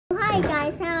Hey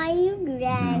guys, how are you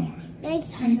today? Make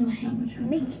sound this way.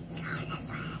 Make sound this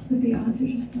way. But the odds are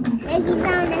just so much. Make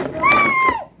sound this way.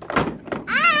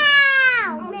 Ow!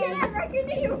 Oh, can I wreck your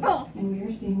knee? Oh. And we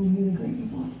are seeing really great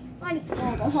results. I need to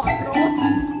call the hospital.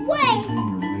 Wait!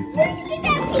 Where did you get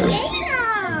that piano?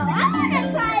 I want to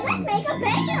try. Let's make a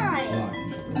band.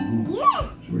 Yeah.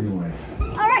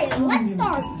 Alright, let's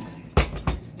start.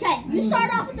 Okay, you start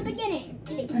off at the beginning.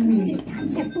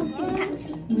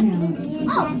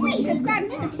 Oh, please subscribe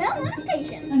and hit the bell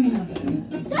notifications.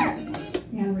 Let's start.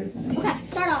 Okay,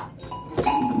 start off.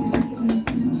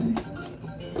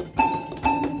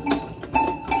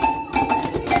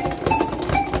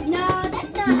 No,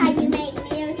 that's not how you make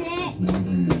music.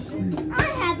 I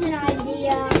have an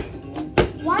idea.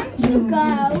 Why don't you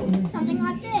go something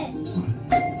like this?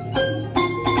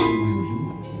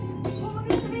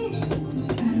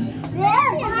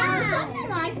 Something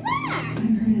like that.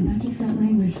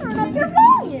 Turn up your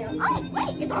volume. Oh,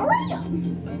 wait, it's already up.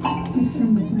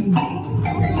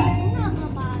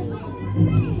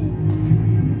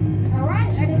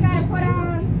 Alright, I just gotta put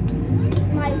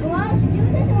on my gloves, do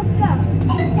this, and let's go.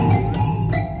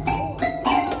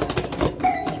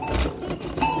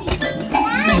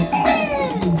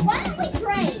 Why don't we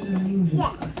trade?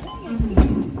 Yeah.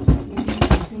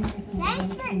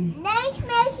 Thanks,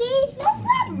 Mickey. No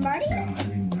problem, Marty.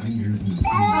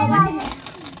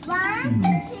 One,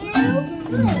 two,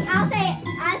 three. I'll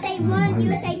say one,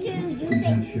 you say two,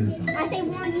 I say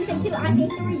one, you say two, I say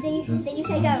three, then you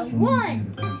say go. One.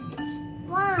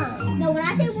 One, No, when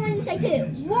I say one, you say two.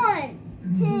 One,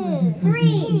 two,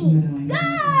 three, go! go.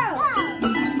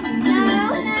 No.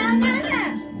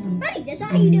 Buddy, that's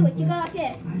not how you do it. You go like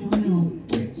this.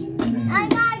 I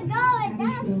gotta go and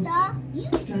that's stuff.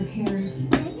 Dark hair.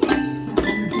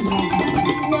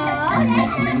 No,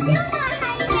 that's not still not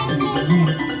how you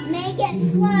make it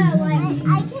slow. Like, I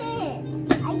can't.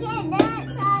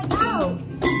 That's how I go.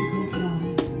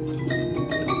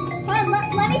 hold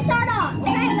on, let me start off.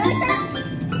 Okay, let me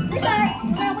start.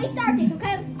 We start this.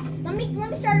 Okay, let me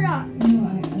start it off.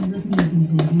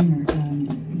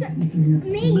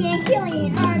 Me and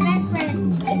Killian are best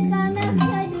friends. It's gonna do.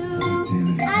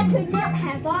 I could not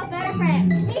have a better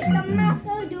friend. It's gonna mouse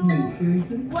go do.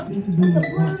 What? The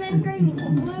blue and green,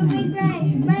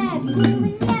 red, blue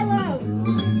and yellow.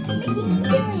 Mickey and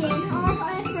Killian are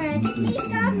best friends. It's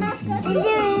gonna mouse go do.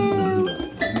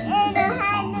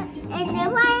 And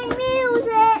they're playing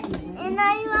music, and I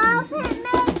love him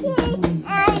making. I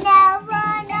never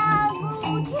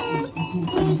know him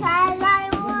because I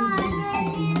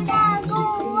want you to go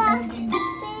up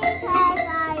because I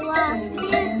love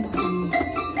you.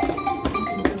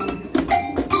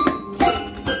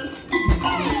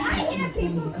 Hey, I hear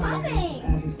people coming.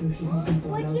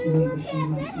 Would you look at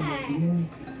that?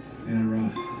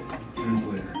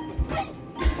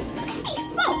 Hey,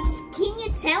 folks, can you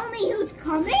tell me who's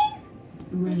coming?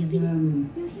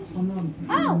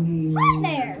 Oh, hi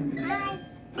there.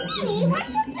 Minnie, what are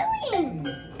you doing?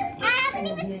 I haven't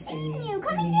even seen you.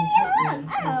 Come and give me a hug.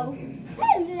 Oh.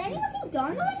 Hey, did anyone see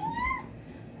Donald here?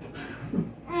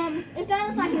 If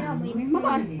Donald's not here, I'm leaving.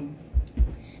 Bye-bye.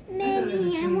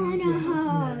 Minnie, I want a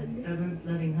hug.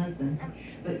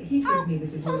 Oh,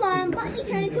 hold on. Let me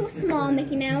turn into a small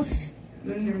Mickey Mouse.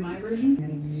 You want to hear my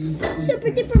version? Super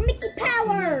duper Mickey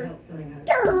power.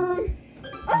 Durr.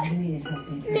 Oh.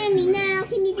 Minnie, now,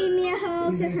 can you give me a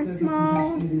hug since I'm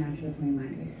small?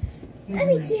 Let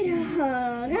me get a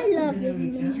hug. I love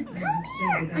giving Minnie a hug. Come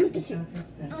here. I'm gonna get you.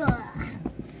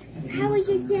 How was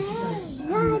your day?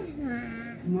 Good.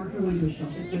 Marco went to a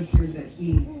shelter so sure that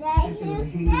he Who's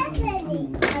listening? I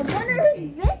wonder who's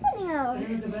visiting us.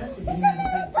 It's a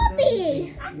little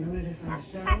puppy.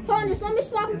 Hold on, just let me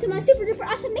swap him to my super duper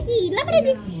awesome Mickey.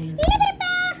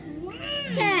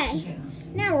 Okay.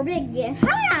 Now we're big again.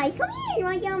 Hi, come here. You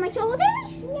want to get on my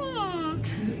shoulders? Yeah.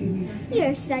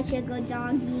 You're such a good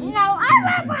doggy. No,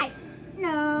 I want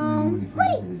No.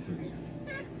 Buddy.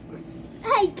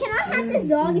 Hey, can I have this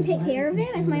dog and take care of him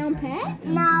as my own pet?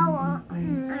 No, I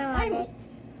don't want it.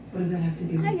 What does that have to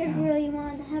do with I just really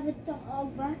wanted to have a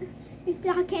dog, but if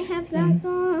I can't have that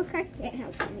dog, I can't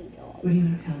have any dog. What are you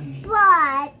not telling me?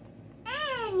 But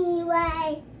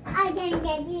anyway, I can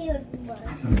get you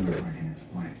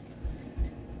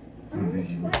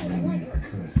one.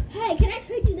 Hey, can I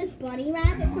trade you this bunny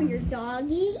rabbit for your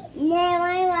doggy? No,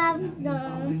 I love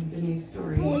them. Denise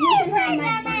story. Well, you can have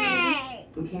my bunny.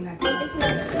 We came back Just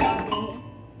want the doggy.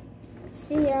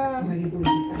 See ya. ready for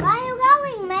Where are you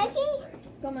going, Mickey?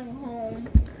 Going home.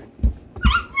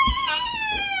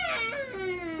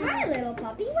 Hi, little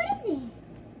puppy. What is it?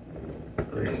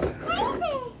 What is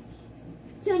it?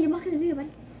 Kill your bucket of beer, buddy.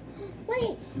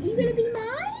 Wait, you gonna be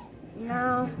mine?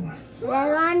 No.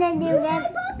 I want to do You my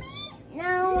that. puppy?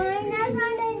 No, I don't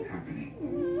want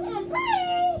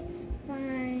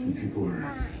Fine. People are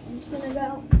I'm just gonna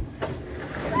go.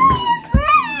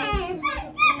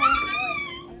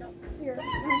 Here.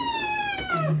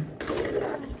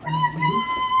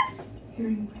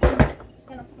 hearing. Just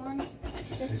gonna find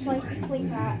this place to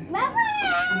sleep at. I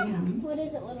am. What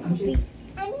is it, little I'm puppy? just.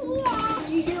 I'm here.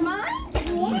 You do mine?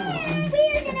 Yeah.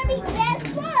 We're gonna be guess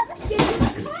what? Let's give you a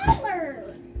collar.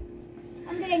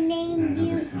 I'm gonna name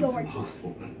you Georgie.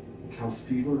 Cow's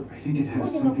fever, I think it has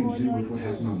What's it something called, to do with what Georgie?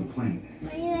 happened on the plane. You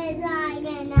was like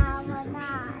an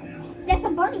overnight. That's a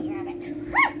bunny rabbit.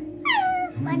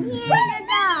 But here's the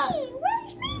dog.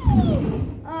 Where's me?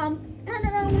 I don't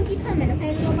know when you coming,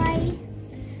 okay, little buddy?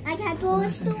 I gotta go to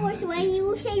the store, so when you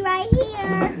will say right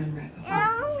here.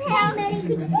 How many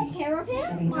could you take care of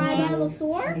him? My little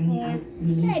store? Yeah.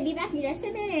 Okay, be back in just a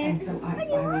And minute. so I What do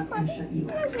you want, can puppy? shut you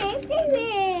out Okay,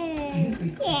 yeah.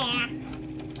 again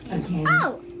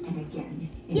Oh, and again.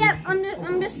 yep, I'm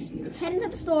just heading to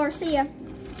the store. See ya.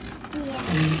 Yeah.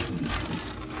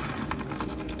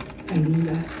 I need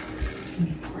us to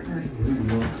be partners.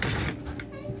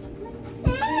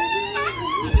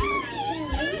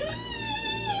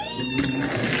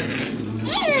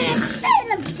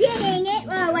 Instead of getting it,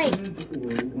 oh wait,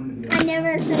 I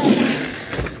never said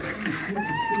that.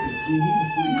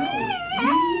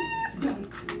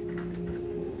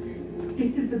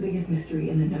 This is the biggest mystery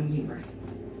in the known universe.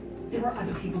 There are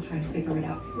other people trying to figure it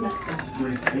out. Let's go.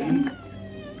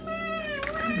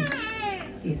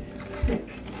 He's sick.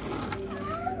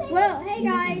 Well, hey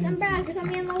guys, I'm back because I'm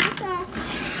in low stuff.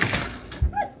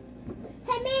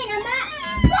 Hey man, I'm back.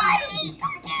 Buddy,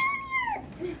 come down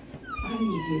here. I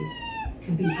need you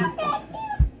to be his boss.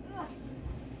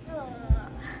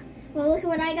 Well, look at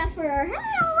what I got for our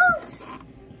house.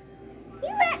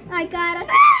 I got us.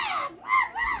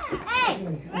 Hey,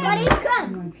 buddy,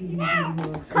 come.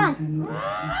 Come.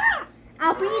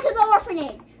 I'll bring you to the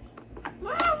orphanage.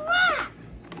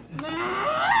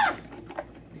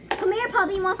 Come here,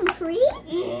 puppy. You want some treats?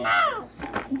 No.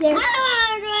 There's...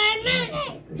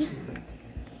 I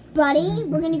Buddy,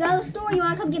 we're gonna go to the store. You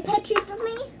wanna come get pet treats with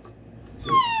me?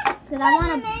 Cause I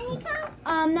wanna.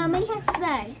 No, Minnie has to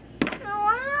stay.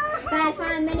 Bye,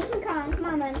 fine. Minnie can come. Come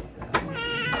on, Minnie.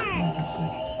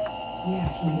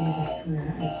 Yeah, it is a school.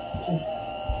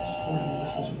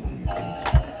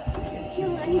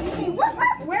 I need to say,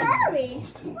 where are we?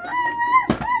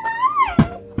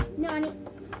 No, I need.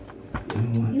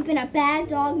 You've been a bad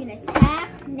dog and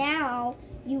attacked. Now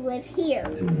you live here.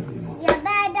 You're a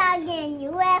bad dog and you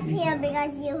left here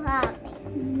because you hurt me.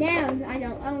 Now I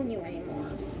don't own you anymore.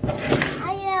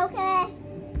 Are you okay?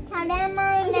 Tell them Are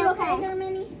I'm you okay, okay. there,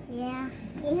 Minnie? Yeah.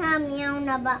 He hurt me on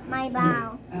my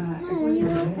bow. Oh, you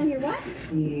on your what?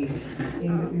 The day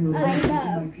that we were Oh, working, no.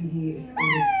 NYPD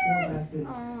escorted 4 buses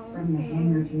from the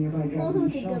hangar to nearby Well,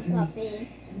 government who's a good shelters. puppy?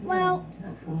 Well,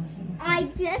 I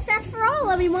guess that's for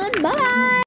all, everyone. Bye.